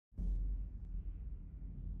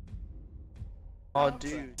Oh,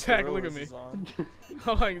 dude. Zach, look at me.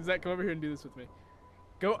 Hold on, Zach, come over here and do this with me.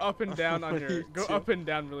 Go up and down on your. Go up and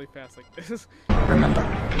down really fast like this. Remember,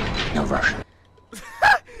 no rush.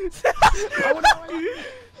 Oh no!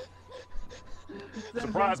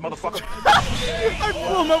 Surprise, motherfucker! I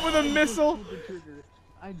blew him up with a missile.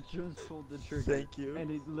 I just pulled the trigger. Thank you.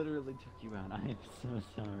 And it literally took you out. I am so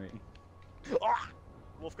sorry. Ah!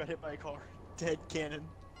 Wolf got hit by a car. Dead cannon.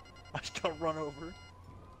 I just got run over.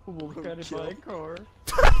 Wolf got hit by a car.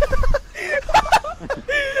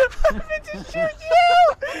 I meant to shoot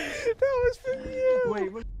you! That was for you!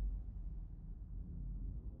 Wait, what?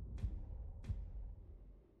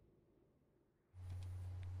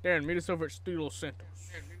 Darren, meet us over at Studio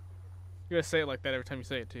Santos. You gotta say it like that every time you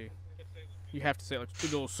say it too. You have to say it like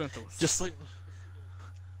Studio Santos. Just like...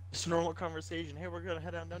 Just a normal conversation. Hey, we're gonna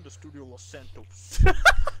head on down to Studio Los Santos.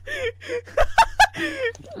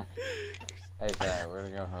 Hey, Zach, we're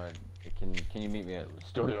gonna go home. Can you meet me at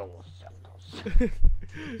Studio Los Santos?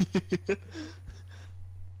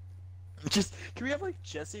 Just, can we have like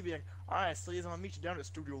Jessie be like, alright, Sleeze, I'm gonna meet you down at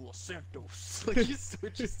Studio Los Santos. Like he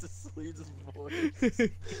switches to Sleeze's voice.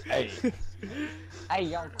 Hey, hey,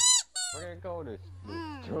 young. We're gonna go to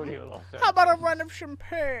Studio Los Santos. How about a run of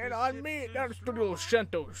champagne on me down at Studio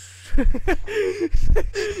Santos?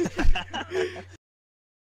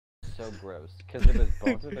 So gross, because it was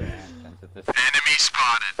both of their accents at this. Enemy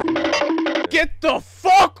spotted. Get the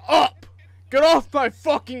fuck up! Get off my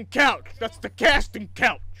fucking couch! That's the casting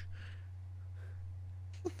couch!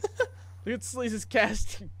 Look at Sleaze's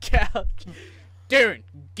casting couch. Darren,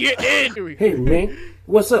 get in! Hey man,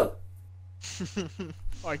 what's up?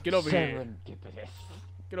 Alright, get over here.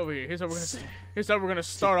 Get over here. Here's how we're gonna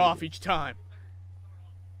start off each time.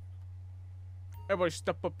 Everybody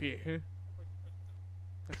step up here, huh?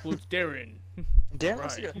 That includes Darren. Darren,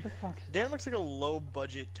 Right. Darren looks like a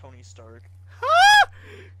low-budget Tony Stark.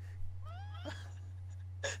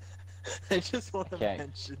 I just want to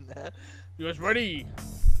mention that. You guys ready?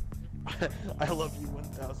 I love you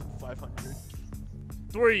 1,500.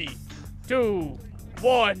 3, 2,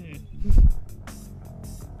 1.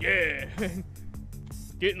 Yeah.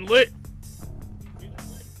 Getting lit.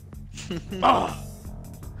 Ah.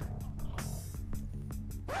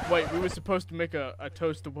 Wait, we were supposed to make a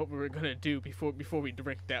toast of what we were gonna do before we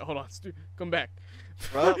drink that. Hold on, come back.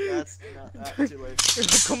 Well, that's too late.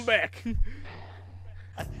 Come back.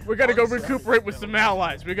 We gotta go recuperate with some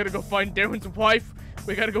allies. We gotta go find Darren's wife.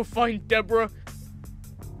 We gotta go find Debra.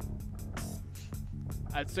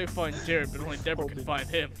 I'd say find Jared, but only Debra can find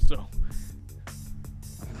him, so.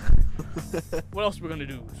 What else are we gonna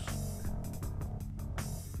do?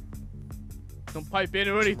 Don't pipe in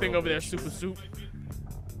or anything over there, Super Soup.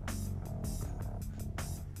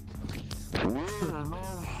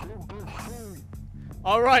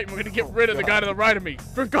 Alright, we're gonna get rid of the guy to the right of me.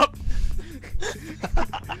 Drink up!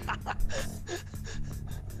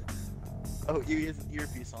 Oh, he has an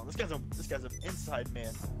earpiece on. This guy's an inside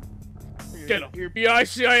man. Get him. FBI,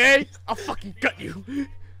 CIA, I'll fucking gut you.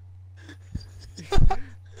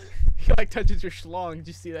 He like touches your schlong. Did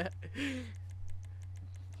you see that? Yeah,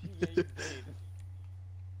 you did. You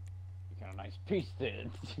got a nice piece there.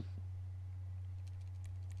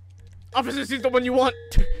 Officer, he's the one you want.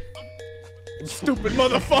 Stupid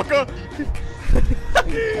motherfucker.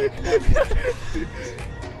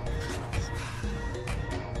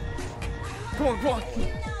 Come on, come on.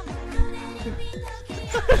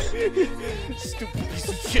 Stupid piece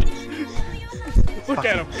of shit. Look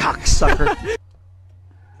at him. Cocksucker.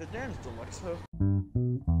 The Darren's deluxe though.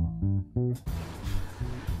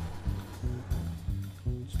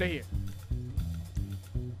 Stay here.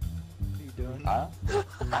 What are you doing? Huh?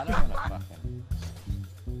 I don't wanna fucking.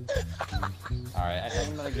 Alright, I think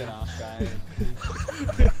I'm gonna get off, guys.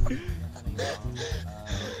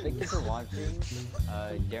 Thank you for watching.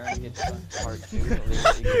 Darren gets part 2, at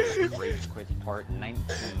least you get Rage Quit part 19,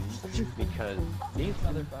 because these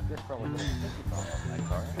motherfuckers probably gonna sticky bomb off my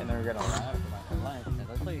car, and they're gonna laugh about my life, and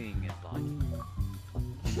that's what you get lucky.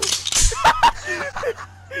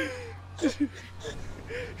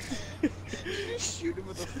 Shoot him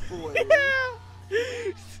with a foil. Yeah.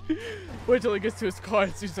 Wait till he gets to his car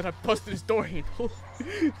and sees that I busted his door handle.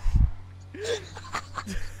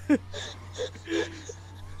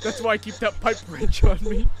 That's why I keep that pipe wrench on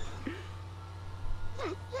me.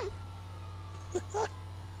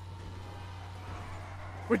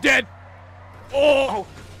 We're dead! Oh!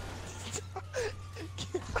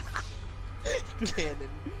 Cannon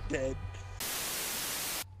dead.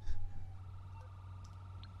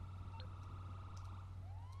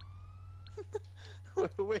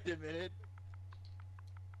 Wait a minute.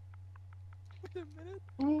 Wait a minute.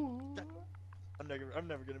 I'm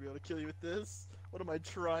never gonna be able to kill you with this. What am I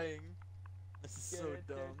trying? This is so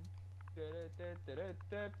dumb.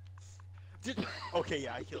 Okay,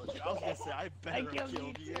 yeah, I killed you. I was gonna say I better have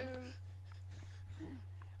killed you.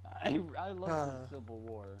 I love the Civil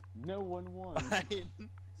War. No one won.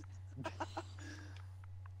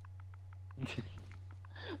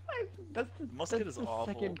 That's the awful.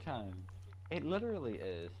 second time. It literally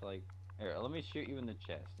is. Like, here, let me shoot you in the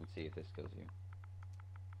chest and see if this kills you.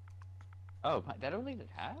 Oh, that only did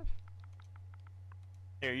half?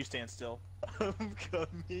 Here, you stand still. I'm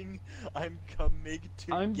coming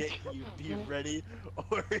to get you. Be ready,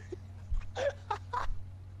 or... It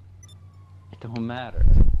don't matter.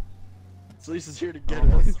 Sleeze is here to get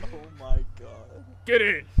us. Oh my god. Get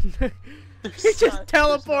in! He just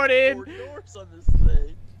teleported! 4 doors on this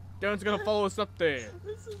thing. Darren's gonna follow us up there.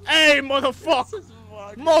 Hey, motherfuck!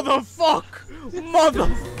 Motherfuck!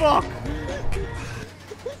 Motherfuck!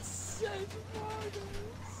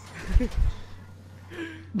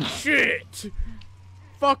 Shit!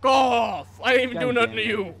 Fuck off! I didn't even do nothing to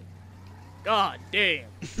you! God damn.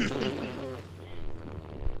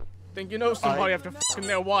 Think you know somebody after fucking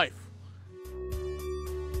their wife.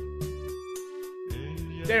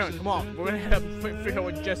 Darren, come on. We're gonna head up and figure out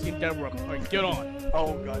what Jessie and Debra. Alright, get on.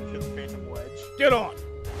 Oh god, you hit the phantom wedge. Get on!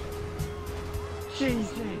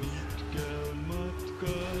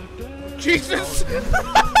 Jesus!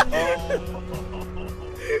 Oh.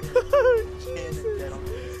 Jesus!